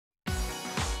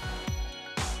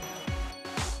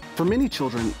For many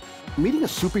children, meeting a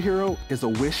superhero is a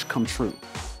wish come true.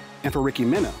 And for Ricky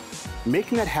Mena,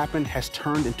 making that happen has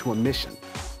turned into a mission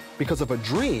because of a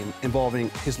dream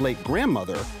involving his late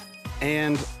grandmother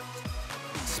and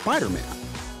Spider-Man.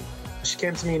 She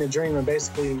came to me in a dream and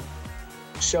basically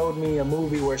showed me a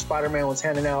movie where Spider-Man was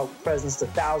handing out presents to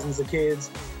thousands of kids.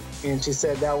 And she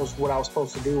said that was what I was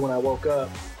supposed to do when I woke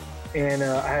up. And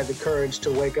I had the courage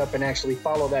to wake up and actually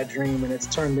follow that dream, and it's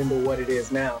turned into what it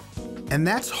is now. And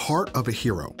that's Heart of a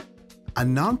Hero, a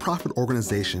nonprofit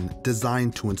organization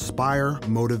designed to inspire,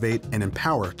 motivate, and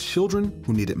empower children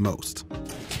who need it most.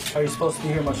 Are you supposed to be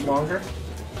here much longer?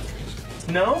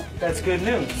 No? That's good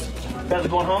news. You guys are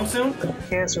going home soon?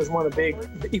 Cancer is one of the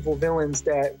big evil villains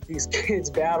that these kids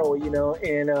battle, you know,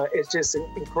 and it's just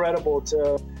incredible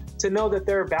to know that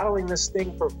they're battling this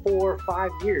thing for 4 or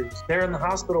 5 years. They're in the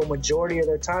hospital majority of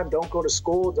their time, don't go to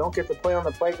school, don't get to play on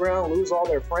the playground, lose all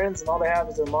their friends, and all they have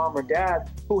is their mom or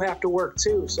dad who have to work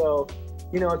too. So,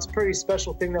 you know, it's a pretty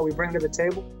special thing that we bring to the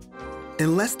table.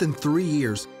 In less than 3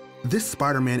 years, this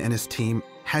Spider-Man and his team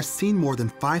have seen more than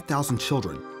 5,000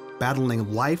 children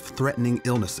battling life-threatening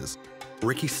illnesses.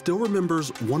 Ricky still remembers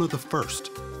one of the first,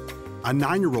 a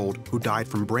 9-year-old who died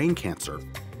from brain cancer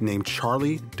named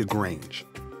Charlie DeGrange.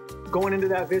 Going into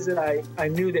that visit, I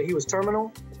knew that he was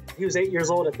terminal. He was 8 years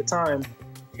old at the time.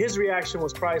 His reaction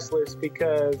was priceless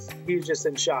because he was just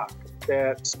in shock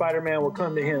that Spider-Man would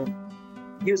come to him.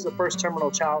 He was the first terminal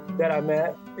child that I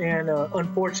met, and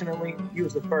unfortunately, he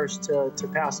was the first to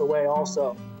pass away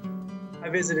also. I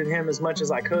visited him as much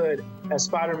as I could as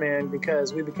Spider-Man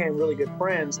because we became really good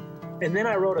friends. And then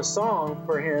I wrote a song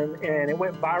for him, and it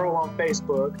went viral on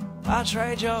Facebook. I'll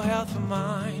trade your health for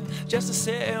mine just to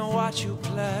sit and watch you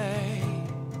play.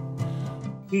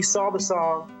 He saw the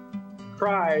song,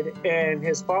 cried, and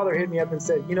his father hit me up and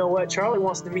said, you know what, Charlie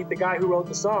wants to meet the guy who wrote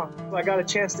the song. I got a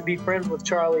chance to be friends with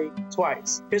Charlie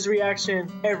twice. His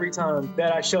reaction every time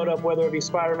that I showed up, whether it be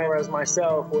Spider-Man or as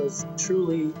myself, was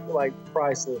truly like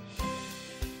priceless.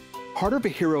 Heart of a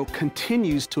Hero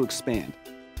continues to expand,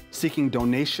 seeking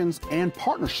donations and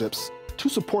partnerships to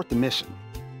support the mission.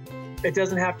 It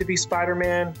doesn't have to be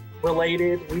Spider-Man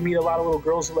related. We meet a lot of little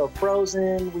girls who love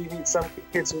Frozen. We meet some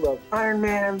kids who love Iron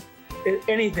Man.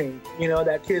 Anything, you know,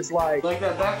 that kids like. Like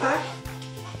that backpack?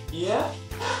 Yeah?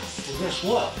 Well, guess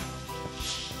what?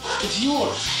 It's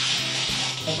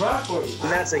yours. I brought it for you.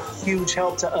 And that's a huge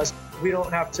help to us. We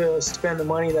don't have to spend the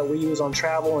money that we use on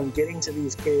travel and getting to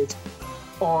these kids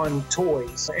on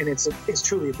toys, and it's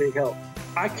truly a big help.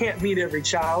 I can't meet every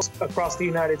child across the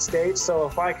United States, so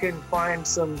if I can find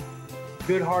some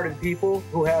good-hearted people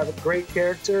who have a great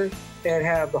character and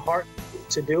have the heart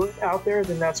to do it out there,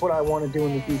 then that's what I want to do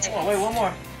in the future. Oh, wait, one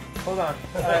more. Hold on.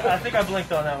 I think I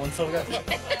blinked on that one, so we got